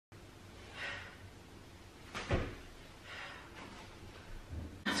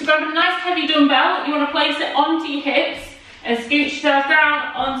grab a nice heavy dumbbell. You want to place it onto your hips and scooch yourself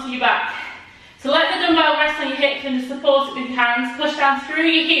down onto your back. So let the dumbbell rest on your hips and just support it with your hands. Push down through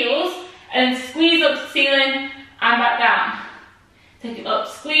your heels and squeeze up to the ceiling and back down. Take it up,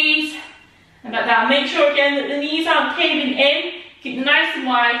 squeeze and back down. Make sure again that the knees aren't caving in. Keep them nice and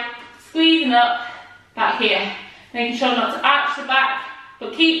wide, squeezing up back here. Making sure not to arch the back,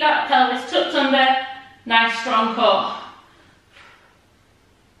 but keep that pelvis tucked under. Nice strong core.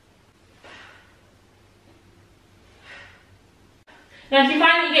 Now if you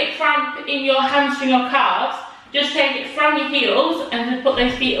find that you get cramp in your hamstring or calves, just take it from your heels and just put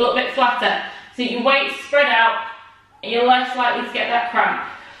those feet a little bit flatter. So your weight's spread out and you're less likely to get that cramp.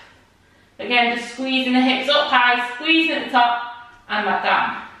 Again, just squeezing the hips up high, squeezing at the top and back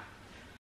down.